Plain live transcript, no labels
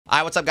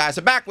Hi, what's up, guys?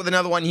 So back with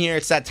another one here.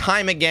 It's that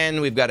time again.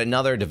 We've got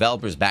another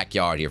developer's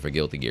backyard here for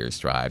Guilty Gear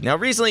Strive. Now,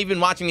 recently, you've been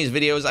watching these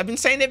videos. I've been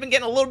saying they've been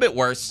getting a little bit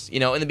worse. You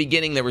know, in the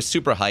beginning, they were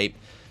super hype,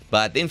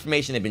 but the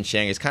information they've been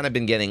sharing has kind of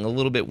been getting a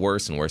little bit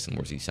worse and worse and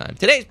worse each time.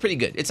 Today's pretty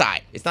good. It's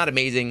alright. It's not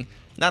amazing.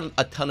 Not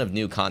a ton of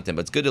new content,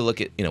 but it's good to look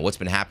at, you know, what's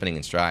been happening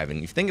in Strive. And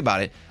if you think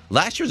about it,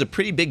 last year was a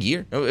pretty big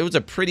year. It was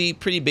a pretty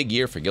big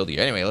year for Guilty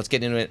Gear. Anyway, let's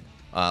get into it.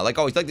 Like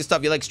always, like this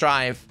stuff, you like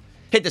Strive,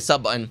 hit the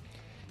sub button.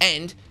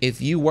 And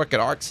if you work at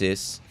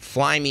ArcSys,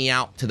 fly me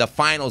out to the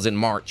finals in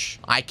March.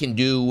 I can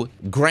do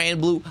Grand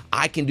Blue.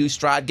 I can do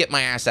Strive. Get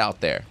my ass out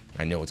there.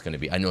 I know it's going to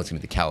be. I know it's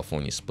going to be the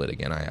California split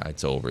again.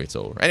 It's over. It's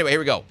over. Anyway, here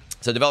we go.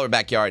 So developer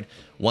backyard.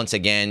 Once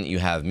again, you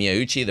have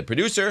Miyauchi, the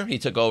producer. He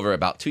took over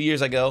about 2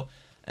 years ago,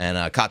 and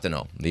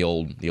Katano,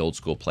 the old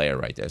school player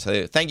right there.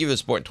 So thank you for the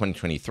support in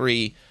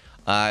 2023.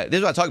 This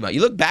is what I'm talking about.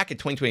 You look back at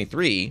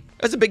 2023.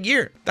 That's a big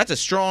year. That's a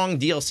strong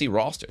DLC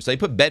roster. So they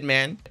put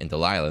Bedman and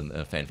Delilah,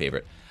 a fan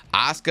favorite.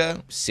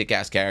 Asuka,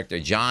 sick-ass character.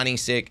 Johnny,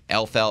 sick.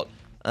 Elfelt,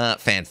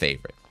 fan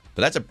favorite.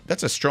 But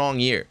that's a strong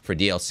year for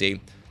DLC.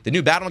 The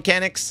new battle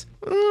mechanics,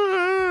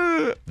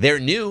 they're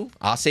new.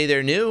 I'll say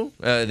they're new.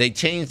 They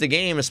changed the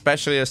game,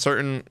 especially a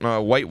certain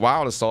White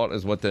Wild Assault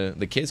is what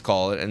the kids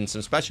call it, and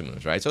some special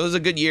moves, right? So it was a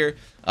good year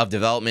of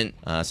development.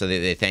 So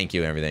they thank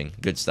you and everything.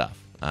 Good stuff.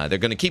 They're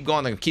going to keep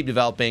going. They're going to keep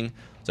developing.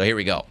 So here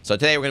we go. So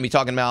today we're going to be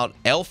talking about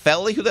El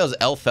Feli. Who the hell is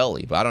El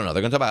Feli? But I don't know.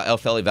 They're going to talk about El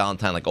Feli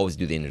Valentine, like always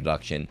do the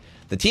introduction.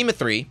 The team of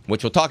three,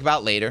 which we'll talk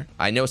about later.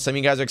 I know some of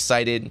you guys are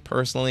excited.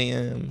 Personally,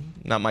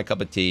 not my cup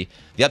of tea.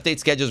 The update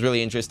schedule is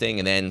really interesting,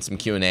 and then some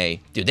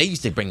Q&A. Dude, they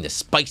used to bring the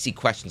spicy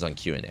questions on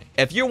Q&A.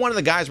 If you're one of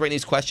the guys writing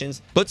these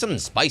questions, put something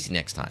spicy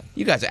next time.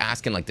 You guys are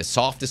asking like the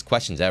softest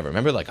questions ever.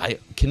 Remember, like,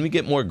 can we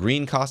get more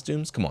green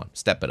costumes? Come on,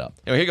 step it up.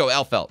 Anyway, here you go,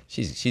 Elfelt.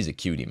 She's a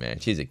cutie, man.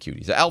 She's a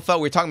cutie. So Elfelt,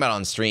 we're talking about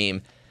on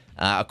stream.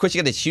 Of course,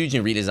 you got this huge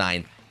new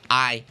redesign.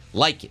 I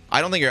like it.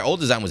 I don't think your old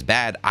design was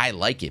bad. I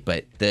like it,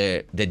 but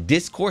the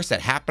discourse that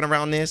happened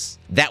around this,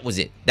 that was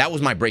it. That was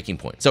my breaking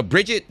point. So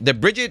Bridget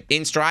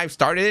in Strive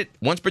started it.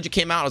 Once Bridget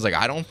came out, I was like,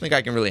 I don't think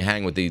I can really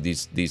hang with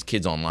these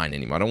kids online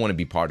anymore. I don't want to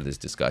be part of this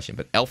discussion.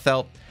 But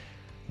Elfelt,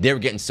 they were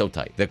getting so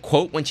tight. The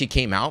quote when she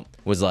came out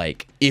was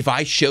like, if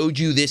I showed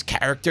you this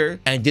character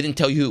and didn't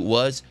tell you who it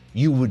was,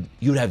 you would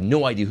have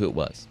no idea who it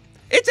was.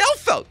 It's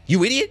Elfelt,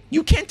 you idiot.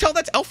 You can't tell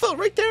that's Elfelt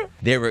right there.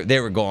 They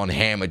were going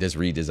ham with this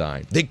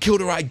redesign. They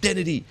killed her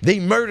identity. They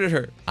murdered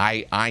her.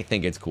 I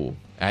think it's cool.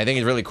 I think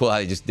it's really cool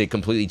how they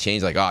completely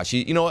changed. Like, oh,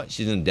 you know what?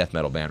 She's in a death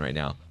metal band right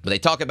now. But they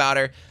talk about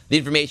her. The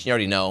information you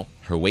already know.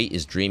 Her weight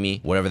is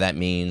dreamy, whatever that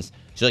means.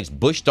 She likes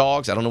bush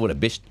dogs. I don't know what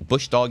a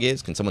bush dog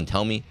is. Can someone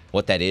tell me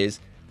what that is?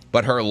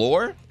 But her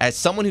lore, as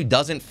someone who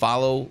doesn't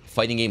follow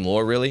fighting game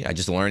lore really, I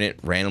just learned it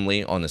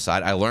randomly on the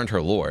side. I learned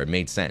her lore. It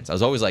made sense. I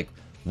was always like,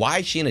 why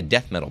is she in a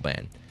death metal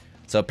band?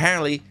 So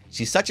apparently,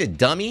 she's such a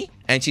dummy,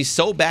 and she's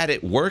so bad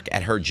at work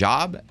at her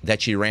job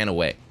that she ran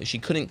away. She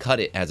couldn't cut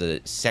it as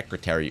a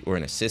secretary or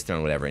an assistant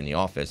or whatever in the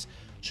office.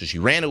 So she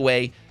ran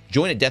away,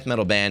 joined a death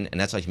metal band, and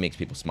that's how she makes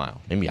people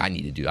smile. Maybe I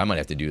might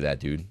have to do that,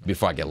 dude,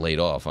 before I get laid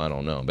off. I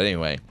don't know. But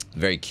anyway,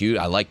 very cute.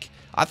 I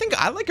think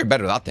I like her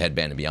better without the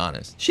headband, to be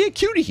honest. She a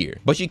cutie here,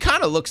 but she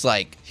kind of looks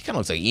like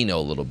Ino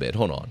a little bit.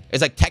 Hold on.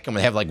 It's like Tekken when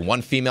they have like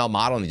one female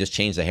model and they just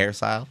change the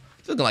hairstyle.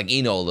 It's looking like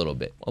Ino a little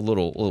bit, a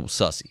little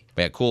sussy.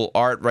 But yeah, cool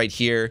art right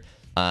here.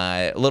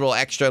 A little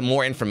extra,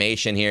 more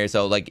information here.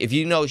 So like, if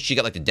you know she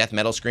got like the death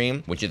metal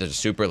scream, which is a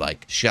super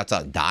like shuts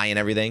out die and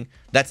everything.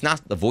 That's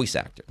not the voice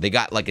actor. They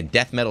got like a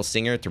death metal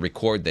singer to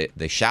record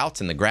the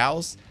shouts and the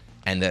growls,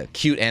 and the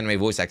cute anime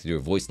voice actor to do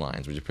her voice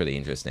lines, which is pretty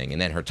interesting. And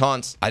then her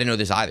taunts, I didn't know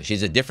this either.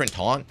 She's a different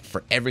taunt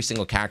for every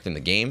single character in the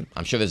game.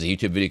 I'm sure there's a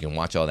YouTube video you can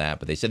watch all that,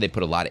 but they said they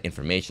put a lot of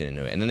information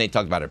into it. And then they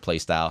talked about her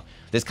playstyle.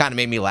 This kind of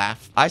made me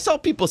laugh. I saw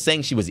people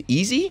saying she was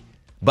easy,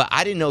 but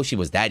I didn't know she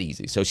was that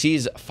easy. So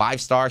she's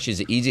 5-star. She's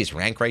the easiest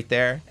rank right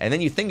there. And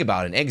then you think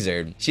about it,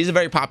 Exerd, she's a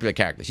very popular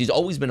character. She's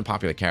always been a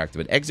popular character.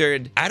 But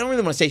Exerd, I don't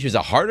really want to say she was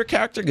a harder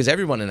character because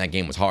everyone in that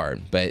game was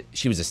hard. But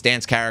she was a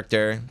stance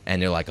character.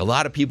 And they're like, a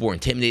lot of people were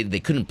intimidated. They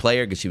couldn't play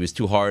her because she was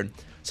too hard.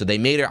 So they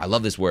made her, I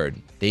love this word,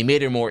 they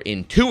made her more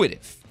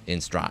intuitive in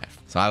Strive.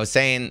 So I was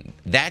saying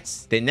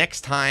that's the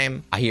next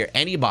time I hear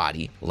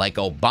anybody like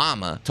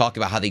Obama talk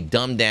about how they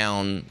dumbed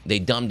down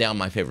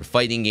my favorite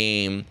fighting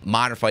game.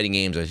 Modern fighting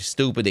games are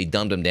stupid. They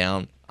dumbed them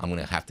down. I'm going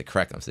to have to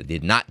correct them. So they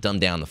did not dumb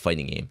down the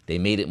fighting game. They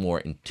made it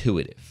more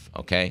intuitive,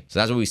 okay? So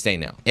that's what we say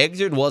now.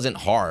 Exerd wasn't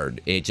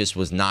hard. It just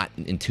was not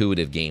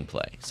intuitive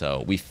gameplay.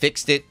 So we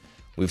fixed it.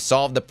 We've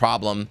solved the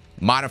problem.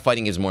 Modern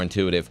fighting is more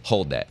intuitive.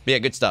 Hold that. But yeah,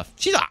 good stuff.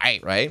 She's all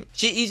right, right?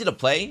 She's easy to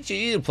play.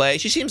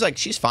 She seems like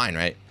she's fine,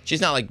 right?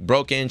 She's not like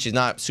broken. She's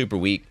not super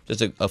weak.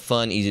 Just a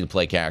fun, easy to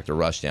play character.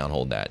 Rush down,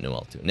 hold that, no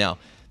L2. Now,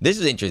 this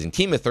is interesting.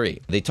 Team of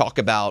three. They talk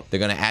about they're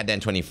going to add that in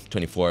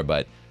 2024,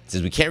 but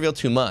since we can't reveal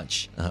too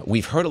much,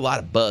 we've heard a lot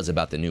of buzz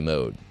about the new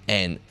mode,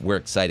 and we're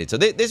excited. So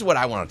this is what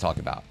I want to talk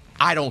about.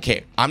 I don't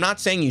care. I'm not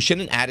saying you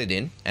shouldn't add it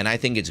in, and I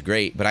think it's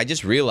great, but I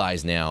just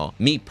realized now,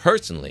 me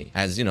personally,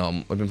 as you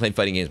know, I've been playing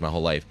fighting games my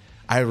whole life,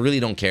 I really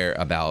don't care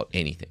about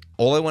anything.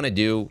 All I want to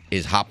do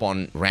is hop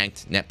on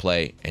ranked net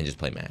play and just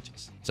play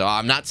matches. So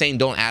I'm not saying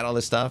don't add all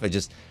this stuff.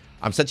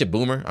 I'm such a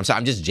boomer. I'm sorry.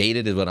 I'm just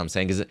jaded is what I'm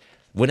saying. Because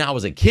when I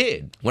was a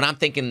kid, when I'm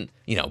thinking,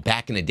 you know,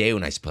 back in the day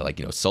when I used to play like,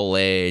 you know, Soul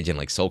Edge and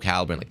like Soul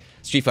Calibur and like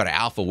Street Fighter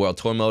Alpha World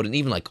Tour mode and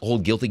even like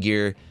old Guilty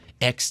Gear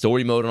X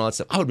story mode and all that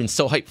stuff, I would have been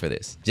so hyped for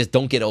this. Just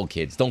don't get old,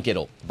 kids. Don't get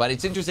old. But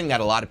it's interesting that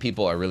a lot of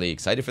people are really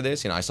excited for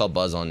this. You know, I saw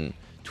buzz on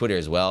Twitter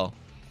as well.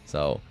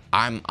 So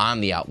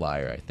I'm the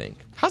outlier, I think.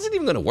 How's it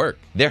even going to work?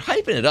 They're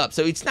hyping it up,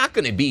 so it's not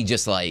going to be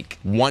just like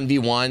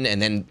 1v1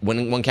 and then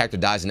when one character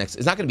dies, the next.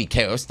 It's not going to be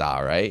KO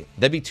style, right?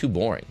 That'd be too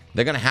boring.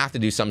 They're going to have to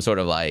do some sort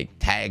of like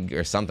tag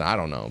or something. I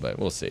don't know, but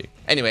we'll see.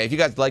 Anyway, if you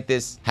guys like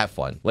this, have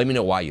fun. Let me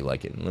know why you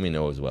like it. Let me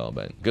know as well,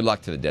 but good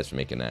luck to the devs for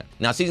making that.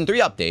 Now, Season 3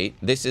 update.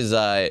 This is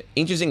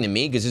interesting to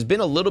me because there's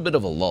been a little bit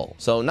of a lull.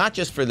 So not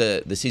just for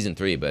the Season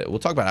 3, but we'll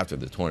talk about after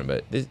the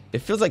tournament. But it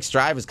feels like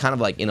Strive is kind of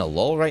like in a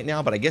lull right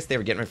now, but I guess they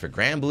were getting ready for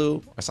Grand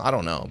Blue. Or so, I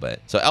don't know, but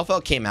so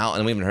LFL came out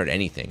and we haven't heard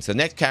anything. So the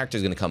next character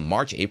is going to come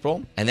March,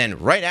 April, and then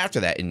right after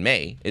that in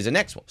May is the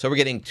next one. So we're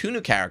getting 2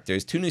 new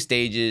characters, 2 new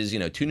stages, you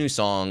know, 2 new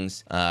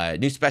songs,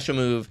 new special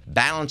move,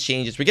 balance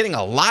changes. We're getting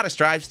a lot of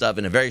Strive stuff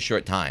in a very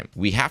short time.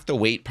 We have to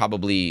wait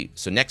probably,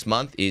 so next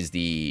month is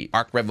the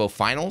Arc Revo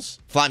Finals.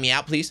 Fly me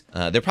out, please.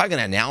 They're probably going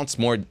to announce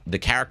more the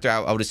character.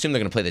 I would assume they're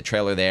going to play the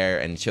trailer there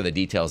and show the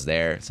details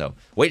there. So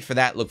wait for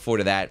that. Look forward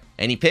to that.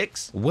 Any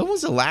picks? Who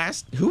was the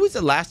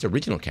last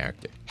original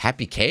character?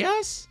 Happy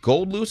Chaos?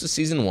 Gold loses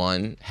Season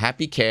 1.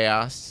 Happy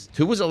Chaos.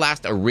 Who was the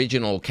last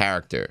original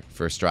character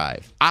for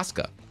Strive?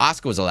 Asuka.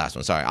 Asuka was the last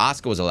one. Sorry,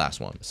 Asuka was the last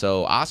one.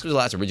 So Asuka was the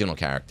last original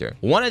character.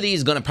 One of these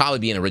is going to probably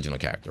be an original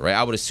character, right?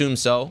 I would assume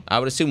so. I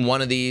would assume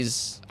one of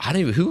these. I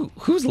don't even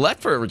who's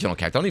left for original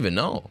character. I don't even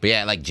know. But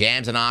yeah, like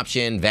Jam's an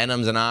option,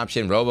 Venom's an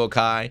option,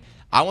 Robo-Kai.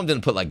 I want them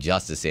to put like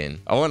Justice in.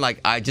 I want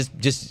like like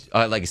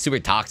a super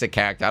toxic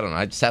character. I don't know.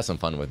 I just have some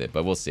fun with it,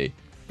 but we'll see.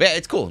 But yeah,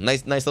 it's cool.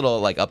 Nice little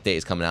like update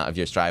is coming out if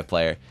you're a Strive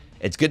player.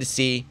 It's good to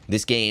see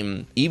this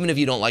game, even if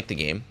you don't like the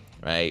game,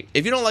 right?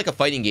 If you don't like a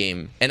fighting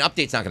game, an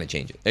update's not going to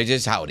change it. It's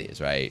just how it is,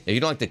 right? If you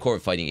don't like the core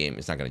fighting game,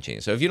 it's not going to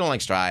change. So if you don't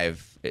like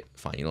Strive,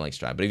 fine, you don't like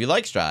Strive. But if you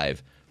like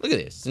Strive, look at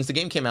this. Since the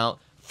game came out,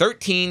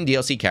 13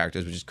 DLC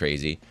characters, which is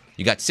crazy.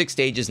 You got 6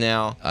 stages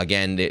now.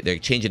 Again, they're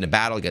changing the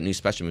battle. You got new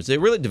special moves. They're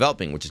really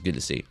developing, which is good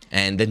to see.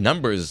 And the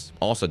numbers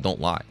also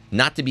don't lie.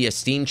 Not to be a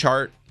Steam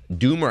chart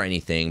doom or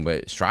anything,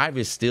 but Strive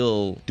is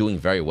still doing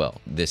very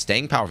well. The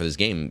staying power for this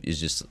game is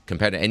just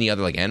compared to any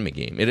other like anime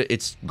game.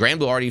 It's Grand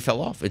Blue already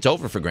fell off. It's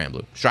over for Grand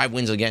Blue. Strive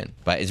wins again,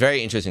 but it's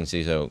very interesting to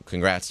see. So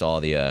congrats to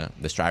all the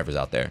Strivers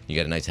out there. You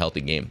got a nice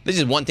healthy game. This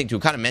is one thing to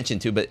kind of mention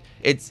too, but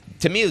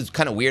to me it's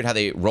kind of weird how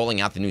they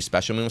rolling out the new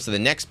special moves. So the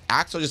next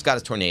Axel just got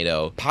his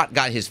tornado. Pot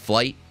got his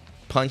flight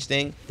punch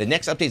thing. The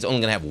next update is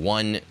only gonna have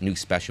 1 new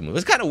special move.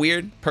 It's kind of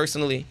weird,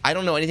 personally. I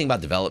don't know anything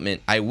about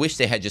development. I wish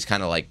they had just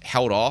kind of like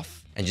held off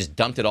and just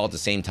dumped it all at the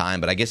same time,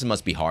 but I guess it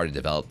must be hard to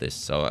develop this.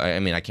 So, I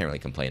mean, I can't really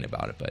complain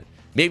about it, but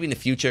maybe in the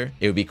future,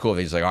 it would be cool if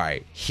it's like, all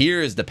right,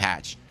 here's the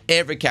patch.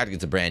 Every character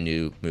gets a brand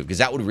new move, because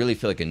that would really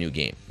feel like a new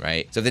game,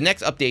 right? So if the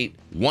next update,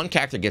 1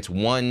 character gets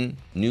 1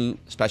 new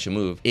special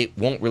move, it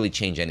won't really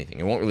change anything.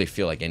 It won't really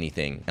feel like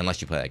anything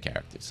unless you play that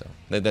character. So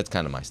that's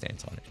kind of my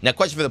stance on it. Now,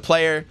 question for the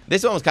player.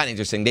 This one was kind of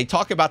interesting. They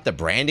talk about the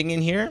branding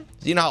in here.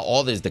 You know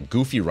how there's the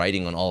goofy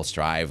writing on all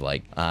Strive,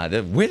 like where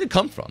did it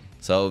come from?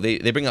 So they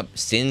bring up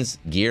Sin's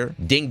gear.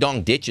 Ding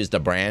Dong Ditch is the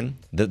brand.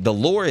 The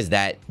lore is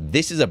that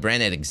this is a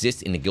brand that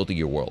exists in the Guilty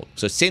Gear world.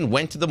 So Sin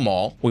went to the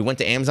mall. We went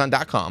to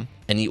Amazon.com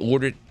and he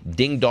ordered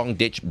Ding Dong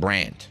Ditch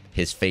brand,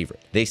 his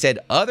favorite. They said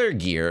other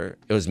gear,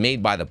 it was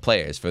made by the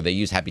players, for they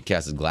use Happy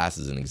Chaos's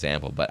glasses as an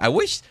example. But I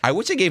wish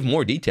they gave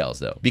more details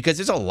though, because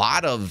there's a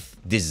lot of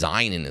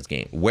design in this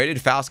game. Where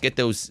did Faust get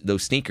those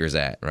sneakers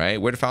at,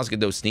 right? Where did Faust get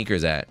those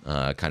sneakers at,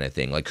 kind of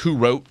thing? Like who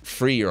wrote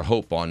Free or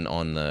Hope on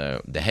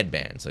the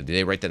headband? So did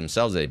they write that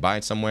themselves? Did they buy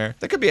it somewhere?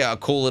 That could be a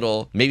cool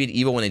little, maybe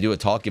even when they do a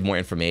talk, give more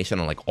information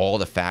on like all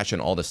the fashion,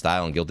 all the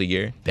style in Guilty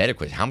Gear. Better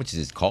question, how much does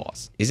this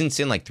cost? Isn't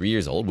Sin like 3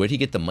 years old? Where'd he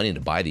get the money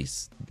to buy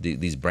these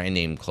brand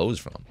name clothes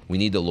from? We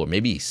need the lore.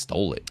 Maybe he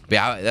stole it. But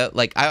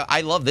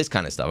I love this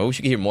kind of stuff. I wish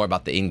we could hear more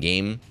about the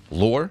in-game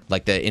lore,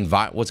 like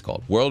the what's it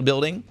called? World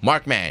building.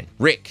 Markman,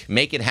 Rick,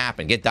 make it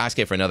happen. Get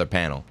Daisuke for another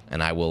panel,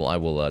 and I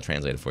will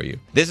translate it for you.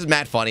 This is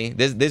mad funny.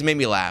 This made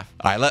me laugh.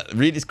 All right,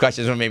 read these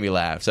questions. This one made me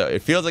laugh. So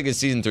it feels like in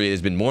Season 3,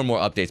 there's been more and more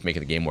updates making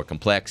the game more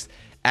complex.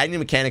 Adding new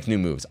mechanics, new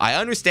moves. I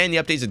understand the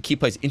updates would keep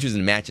players interested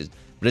in matches,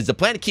 but is the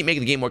plan to keep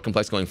making the game more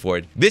complex going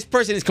forward? This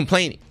person is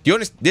complaining. Do you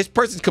understand? This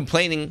person's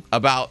complaining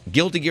about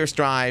Guilty Gear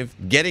Strive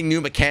getting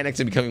new mechanics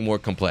and becoming more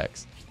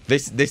complex.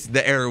 This is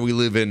the era we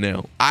live in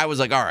now. I was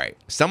like, all right,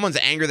 someone's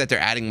angry that they're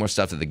adding more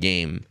stuff to the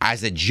game.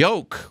 As a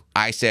joke,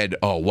 I said,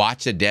 oh,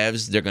 watch the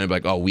devs. They're going to be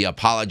like, oh, we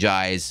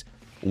apologize.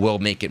 We'll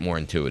make it more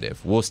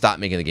intuitive. We'll stop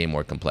making the game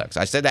more complex.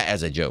 I said that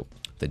as a joke.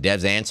 The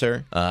devs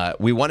answer,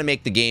 we want to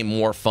make the game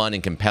more fun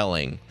and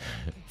compelling.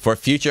 For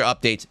future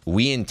updates,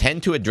 we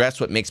intend to address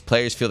what makes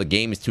players feel the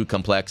game is too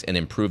complex and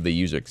improve the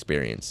user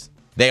experience.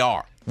 They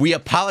are. We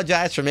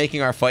apologize for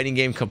making our fighting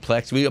game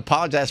complex. We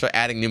apologize for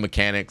adding new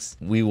mechanics.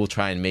 We will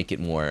try and make it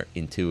more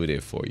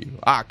intuitive for you.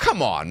 Ah,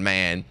 come on,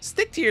 man.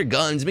 Stick to your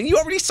guns. I mean, you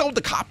already sold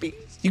the copies.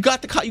 You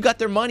got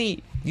their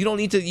money. You don't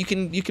need to, you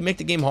can make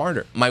the game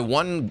harder. My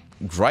one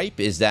gripe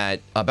is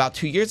that about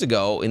 2 years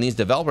ago in these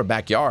developer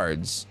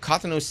backyards,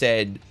 Katano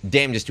said,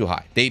 damage is too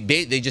high. They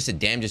just said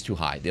damage is too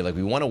high. They're like,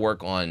 we want to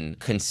work on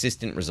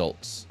consistent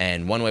results.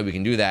 And one way we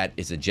can do that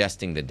is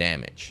adjusting the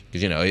damage.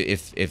 Because, you know,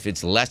 if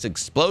it's less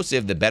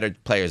explosive, the better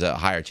players have a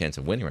higher chance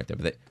of winning right there.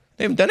 But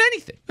they haven't done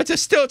anything.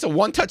 It's a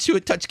one-touch,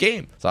 two-touch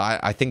game. So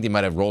I think they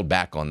might have rolled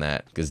back on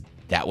that because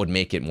that would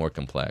make it more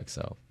complex.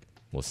 So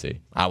we'll see.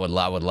 I would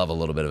love a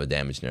little bit of a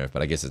damage nerf,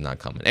 but I guess it's not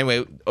coming.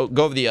 Anyway,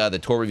 go over the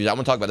tour reviews. I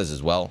want to talk about this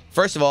as well.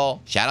 First of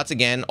all, shout-outs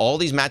again. All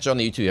these matches on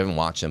the YouTube, you haven't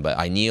watched them, but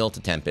I kneel to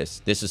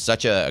Tempest. This is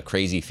such a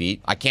crazy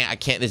feat. I can't,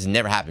 this has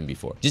never happened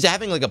before. Just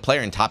having like a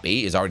player in top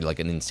 8 is already like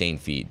an insane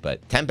feat,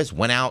 but Tempest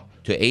went out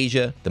to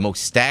Asia, the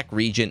most stacked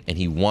region, and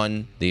he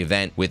won the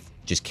event with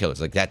just killers.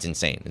 Like, that's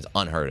insane. It's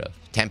unheard of.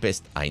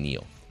 Tempest, I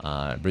kneel.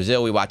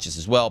 Brazil, we watch this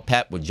as well.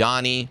 Pep with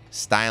Johnny,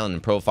 styling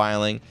and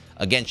profiling.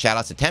 Again, shout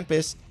outs to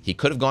Tempest. He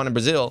could have gone to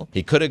Brazil.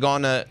 He could have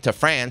gone to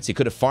France. He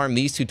could have farmed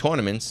these 2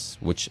 tournaments,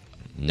 which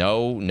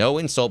no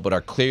insult, but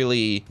are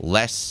clearly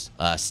less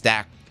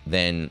stacked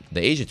than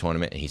the Asia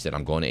tournament. And he said,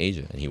 I'm going to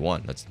Asia. And he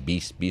won. That's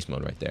beast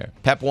mode right there.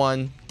 Pep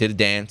won, did a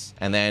dance.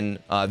 And then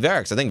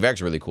Verix. I think Verix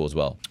is really cool as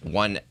well.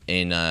 Won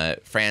in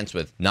France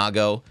with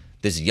Nago.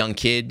 This young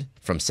kid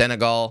from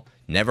Senegal.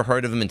 Never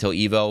heard of him until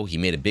Evo. He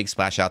made a big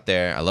splash out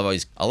there. I love how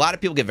a lot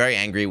of people get very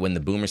angry when the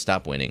boomers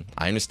stop winning.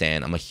 I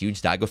understand. I'm a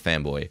huge Daigo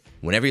fanboy.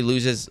 Whenever he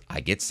loses, I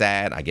get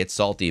sad. I get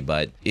salty.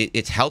 But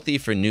it's healthy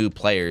for new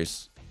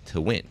players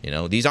to win. You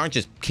know, these aren't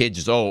just kids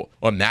just, oh,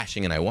 I'm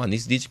mashing and I won.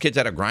 These are kids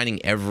that are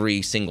grinding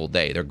every single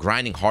day. They're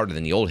grinding harder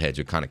than the old heads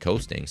who are kind of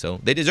coasting.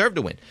 So they deserve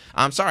to win.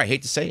 I'm sorry. I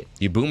hate to say it.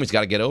 You boomers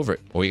got to get over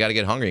it. Or you got to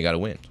get hungry. You got to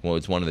win. Well,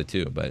 it's one of the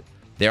two. But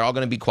they're all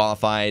going to be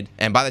qualified.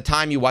 And by the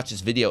time you watch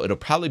this video, it'll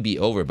probably be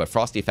over. But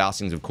Frosty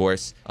Faustings, of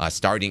course,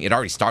 starting. It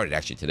already started,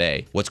 actually,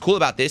 today. What's cool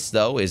about this,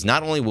 though, is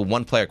not only will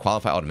one player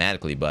qualify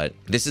automatically, but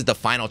this is the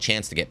final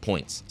chance to get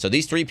points. So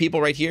these 3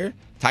 people right here,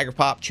 Tiger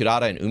Pop,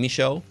 Churata, and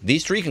Umisho,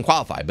 these 3 can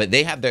qualify, but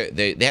they have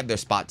their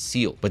spot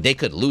sealed, but they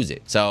could lose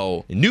it.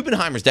 So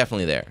Nubenheimer's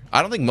definitely there.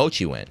 I don't think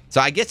Mochi went.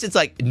 So I guess it's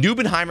like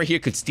Nubenheimer here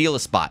could steal a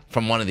spot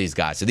from one of these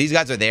guys. So these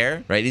guys are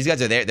there, right? These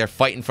guys are there. They're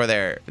fighting for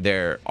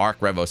their Arc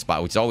Revo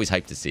spot, which is always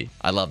hyped to see.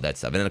 I love that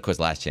stuff. And then, of course,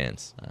 last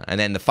chance. And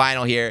then the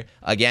final here,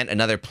 again,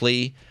 another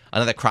plea.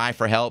 Another cry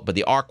for help, but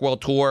the Arc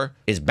World Tour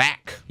is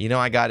back. You know,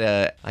 I got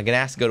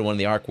asked to go to one of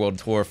the Arc World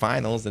Tour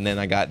finals, and then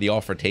I got the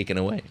offer taken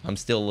away. I'm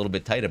still a little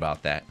bit tight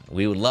about that.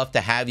 We would love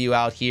to have you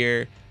out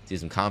here. Do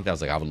some comments. I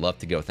was like, I would love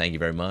to go. Thank you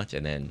very much.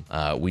 And then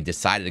we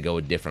decided to go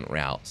a different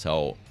route.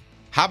 So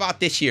how about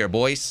this year,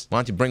 boys?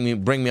 Why don't you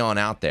bring me on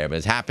out there? But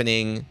it's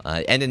happening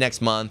end of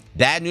next month.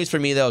 Bad news for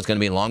me, though, it's going to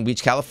be in Long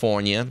Beach,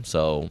 California.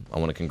 So I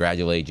want to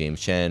congratulate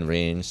James Chen,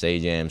 Rin,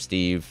 Sajam,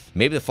 Steve.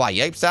 Maybe the Fly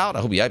Yipes out. I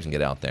hope Yipes can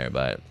get out there,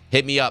 but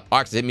hit me up.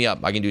 Arcs, hit me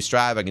up. I can do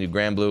Strive. I can do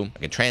Grand Blue. I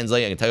can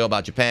translate. I can tell you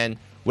about Japan.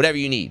 Whatever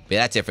you need. But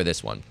that's it for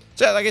this one.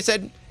 So like I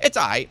said, it's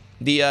all right.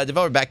 The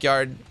developer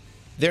backyard,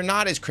 they're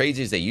not as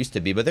crazy as they used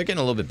to be, but they're getting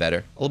a little bit better.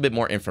 A little bit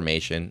more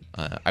information.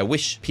 I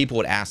wish people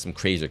would ask some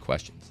crazier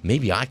questions.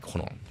 Maybe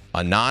hold on.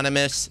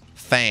 Anonymous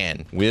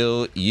fan,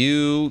 will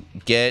you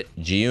get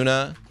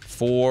Giuna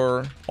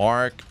for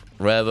Arc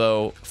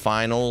Revo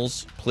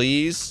finals,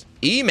 please?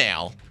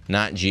 Email,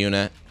 not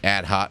Giuna,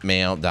 at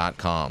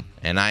hotmail.com.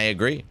 And I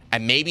agree.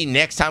 And maybe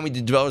next time we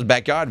do Developer's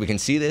Backyard, we can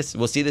see this.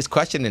 We'll see this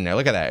question in there.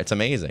 Look at that. It's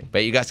amazing.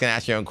 But you guys can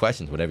ask your own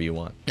questions, whatever you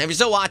want. And if you're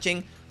still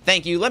watching,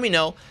 thank you. Let me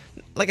know.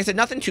 Like I said,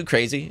 nothing too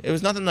crazy. It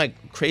was nothing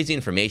like crazy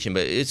information,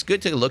 but it's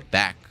good to look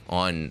back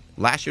on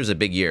last year was a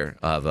big year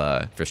of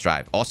for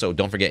Strive. Also,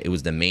 don't forget, it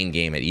was the main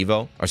game at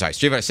Evo. Or sorry,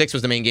 Street Fighter 6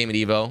 was the main game at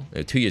Evo.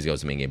 2 years ago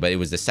was the main game, but it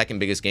was the second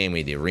biggest game. We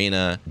had the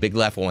arena. Big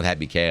left one with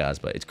Happy Chaos.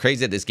 But it's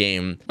crazy that this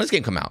game, when did this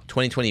game come out?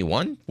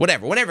 2021?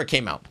 Whenever it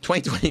came out.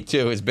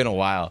 2022, it's been a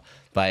while,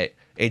 but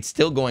it's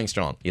still going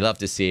strong. You love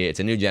to see it. It's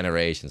a new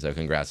generation, so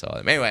congrats to all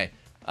of them. Anyway,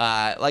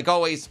 like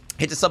always,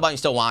 hit the sub button if you're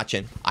still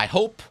watching. I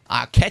hope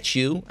I'll catch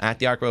you at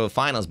the Arc Revo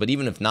finals, but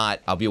even if not,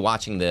 I'll be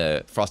watching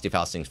the Frosty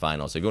Faustings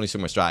finals. So if you want to see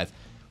more Strive,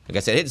 like I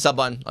said, hit the sub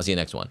button. I'll see you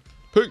next one.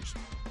 Peace.